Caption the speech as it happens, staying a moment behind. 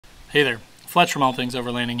Hey there, Fletch from All Things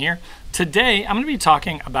Overlanding here. Today I'm going to be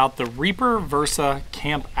talking about the REAPR Versa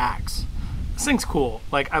Camp Ax. This thing's cool.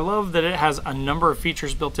 Like, I love that it has a number of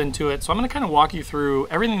features built into it, so I'm going to kind of walk you through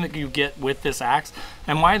everything that you get with this axe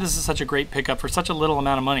and why this is such a great pickup for such a little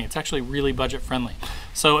amount of money. It's actually really budget friendly.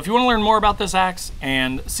 So if you want to learn more about this axe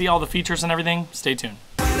and see all the features and everything, stay tuned.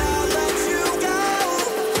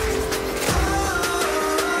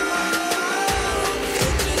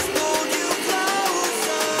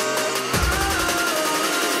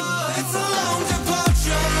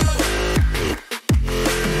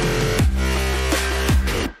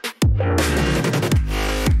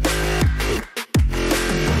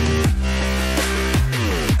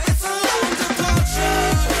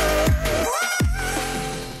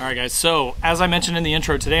 Alright guys, so as I mentioned in the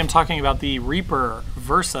intro, today I'm talking about the REAPR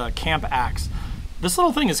Versa Camp Ax. This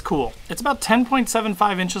little thing is cool. It's about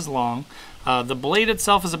 10.75 inches long. The blade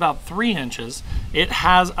itself is about 3 inches. It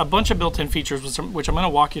has a bunch of built-in features, which I'm going to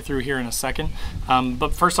walk you through here in a second. But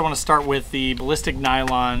first I want to start with the ballistic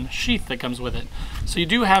nylon sheath that comes with it. So you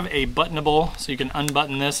do have a buttonable, so you can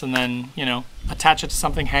unbutton this and then, attach it to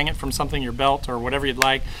something, hang it from something, your belt or whatever you'd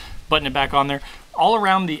like, button it back on there. All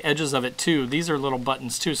around the edges of it too, these are little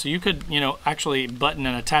buttons too, so you could actually button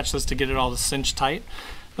and attach this to get it all cinched tight.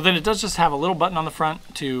 But then it does just have a little button on the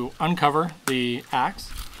front to uncover the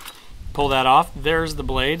axe. Pull that off. There's the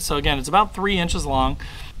blade. So again, it's about 3 inches long.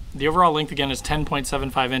 The overall length again is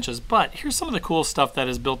 10.75 inches, but here's some of the cool stuff that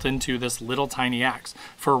is built into this little tiny axe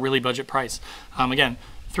for a really budget price. Again,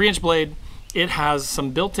 3-inch blade. It has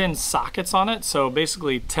some built-in sockets on it, so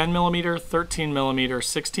basically 10 millimeter, 13 millimeter,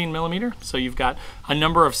 16 millimeter. So you've got a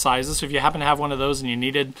number of sizes. So if you happen to have one of those and you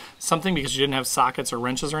needed something because you didn't have sockets or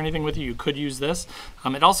wrenches or anything with you, you could use this.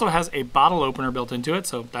 It also has a bottle opener built into it,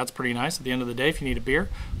 so that's pretty nice. At the end of the day, if you need a beer,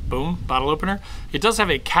 boom, bottle opener. It does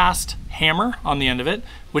have a cast hammer on the end of it,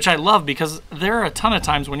 which I love because there are a ton of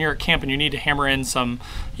times when you're at camp and you need to hammer in some,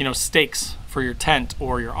 stakes for your tent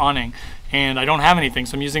or your awning. And I don't have anything,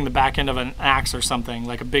 so I'm using the back end of an axe or something,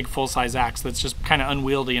 like a big full-size axe that's just kind of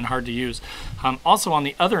unwieldy and hard to use. Also on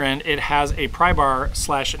the other end, it has a pry bar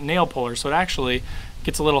 / nail puller, so it actually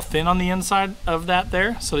gets a little thin on the inside of that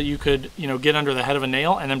there, so that you could, get under the head of a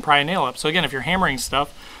nail and then pry a nail up. So again, if you're hammering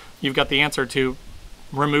stuff, you've got the answer to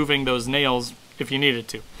removing those nails if you needed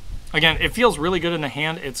to. Again, it feels really good in the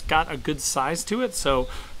hand. It's got a good size to it, so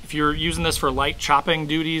if you're using this for light chopping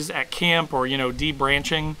duties at camp or,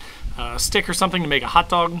 debranching a stick or something to make a hot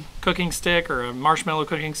dog cooking stick or a marshmallow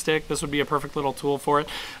cooking stick, this would be a perfect little tool for it.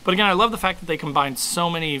 But again, I love the fact that they combine so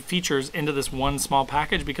many features into this one small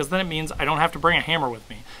package, because then it means I don't have to bring a hammer with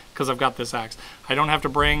me because I've got this axe. I don't have to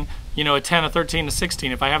bring, a 10, a 13, a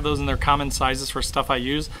 16. If I have those in their common sizes for stuff I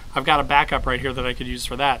use, I've got a backup right here that I could use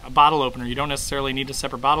for that. A bottle opener, you don't necessarily need a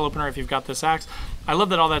separate bottle opener if you've got this axe. I love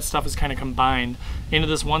that all that stuff is kind of combined into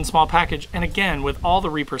this one small package. And again, with all the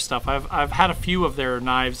REAPR stuff, I've had a few of their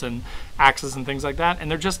knives and axes and things like that,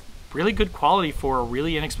 and they're just really good quality for a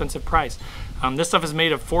really inexpensive price. This stuff is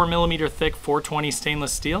made of 4 millimeter thick 420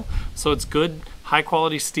 stainless steel, so it's good, high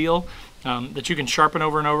quality steel that you can sharpen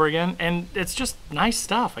over and over again, and it's just nice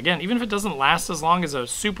stuff. Again, even if it doesn't last as long as a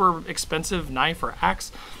super expensive knife or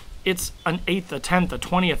axe, it's an 1/8, a 1/10, a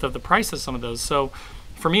 20th of the price of some of those. So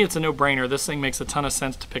for me, it's a no-brainer. This thing makes a ton of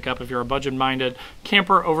sense to pick up if you're a budget-minded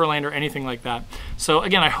camper, overlander, anything like that. So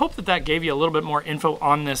again, I hope that that gave you a little bit more info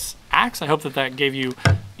on this axe. I hope that that gave you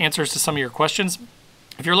answers to some of your questions.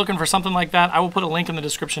 If you're looking for something like that, I will put a link in the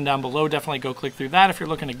description down below. Definitely go click through that if you're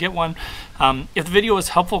looking to get one. If the video was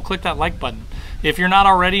helpful, click that like button. If you're not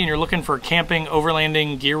already and you're looking for camping,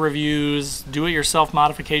 overlanding, gear reviews, do-it-yourself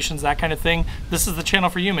modifications, that kind of thing, this is the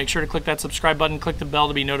channel for you. Make sure to click that subscribe button, click the bell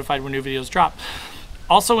to be notified when new videos drop.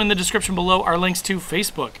 Also in the description below are links to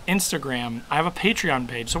Facebook, Instagram. I have a Patreon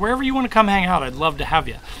page, so wherever you want to come hang out, I'd love to have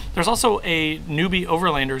you. There's also a newbie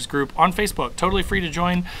overlanders group on Facebook, totally free to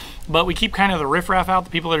join, but we keep kind of the riffraff out,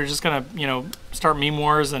 the people that are just gonna, start meme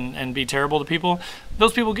wars and be terrible to people.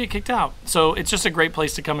 Those people get kicked out. So it's just a great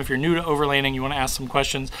place to come if you're new to overlanding, you want to ask some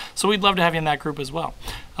questions. So we'd love to have you in that group as well.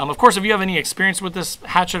 Of course, if you have any experience with this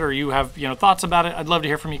hatchet or you have thoughts about it, I'd love to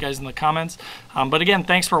hear from you guys in the comments. But again,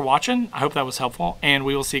 thanks for watching. I hope that was helpful, and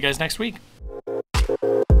we will see you guys next week.